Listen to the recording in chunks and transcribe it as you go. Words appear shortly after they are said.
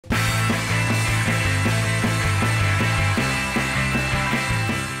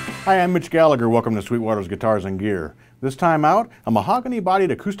Hi, I'm Mitch Gallagher. Welcome to Sweetwater's Guitars and Gear. This time out, a mahogany-bodied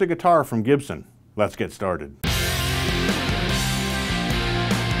acoustic guitar from Gibson. Let's get started.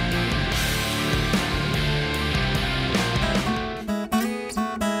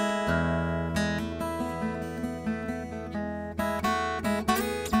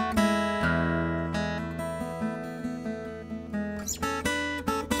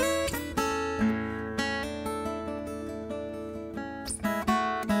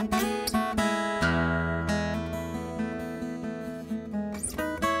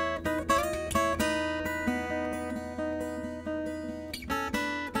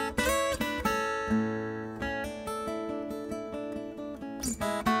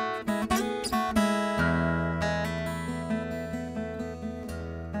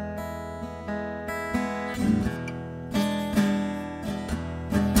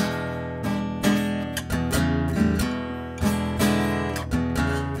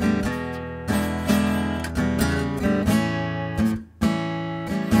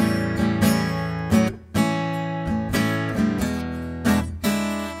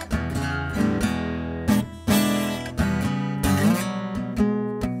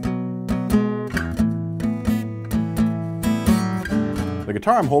 The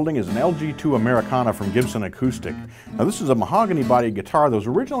guitar I'm holding is an LG-2 Americana from Gibson Acoustic. Now this is a mahogany-bodied guitar that was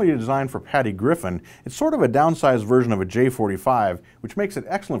originally designed for Patty Griffin. It's sort of a downsized version of a J45, which makes it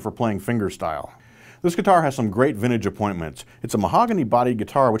excellent for playing fingerstyle. This guitar has some great vintage appointments. It's a mahogany-bodied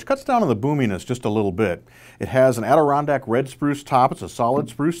guitar which cuts down on the boominess just a little bit. It has an Adirondack red spruce top, it's a solid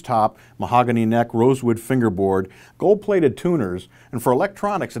spruce top, mahogany neck, rosewood fingerboard, gold-plated tuners, and for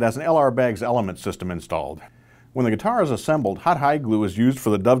electronics it has an LR Baggs element system installed. When the guitar is assembled, hot hide glue is used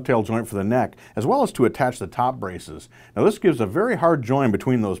for the dovetail joint for the neck, as well as to attach the top braces. Now this gives a very hard join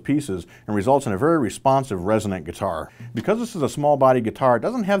between those pieces and results in a very responsive, resonant guitar. Because this is a small body guitar, it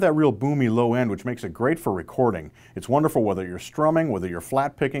doesn't have that real boomy low end, which makes it great for recording. It's wonderful whether you're strumming, whether you're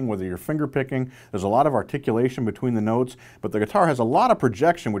flat picking, whether you're finger picking. There's a lot of articulation between the notes, but the guitar has a lot of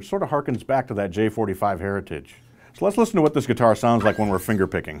projection, which sort of harkens back to that J45 heritage. So let's listen to what this guitar sounds like when we're finger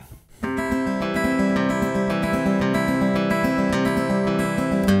picking.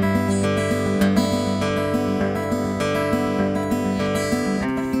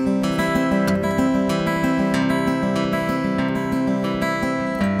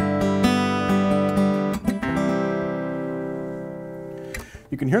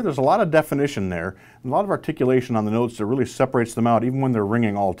 You can hear there's a lot of definition there, and a lot of articulation on the notes that really separates them out even when they're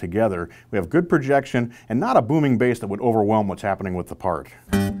ringing all together. We have good projection and not a booming bass that would overwhelm what's happening with the part.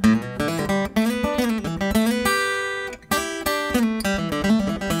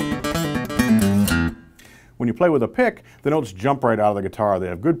 When you play with a pick, the notes jump right out of the guitar. They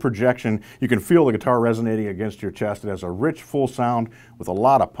have good projection. You can feel the guitar resonating against your chest. It has a rich, full sound with a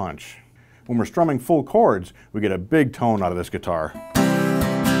lot of punch. When we're strumming full chords, we get a big tone out of this guitar.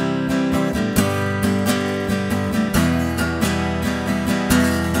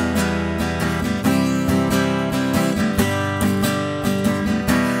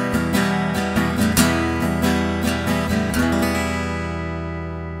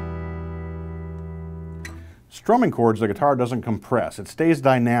 Strumming chords, the guitar doesn't compress. It stays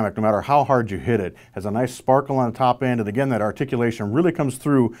dynamic no matter how hard you hit it. It has a nice sparkle on the top end, and again, that articulation really comes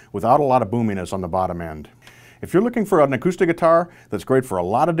through without a lot of boominess on the bottom end. If you're looking for an acoustic guitar that's great for a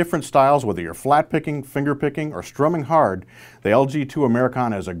lot of different styles, whether you're flat picking, finger picking, or strumming hard, the LG-2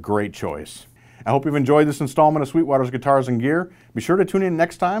 Americana is a great choice. I hope you've enjoyed this installment of Sweetwater's Guitars and Gear. Be sure to tune in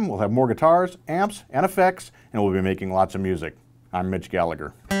next time. We'll have more guitars, amps, and effects, and we'll be making lots of music. I'm Mitch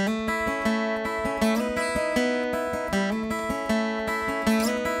Gallagher.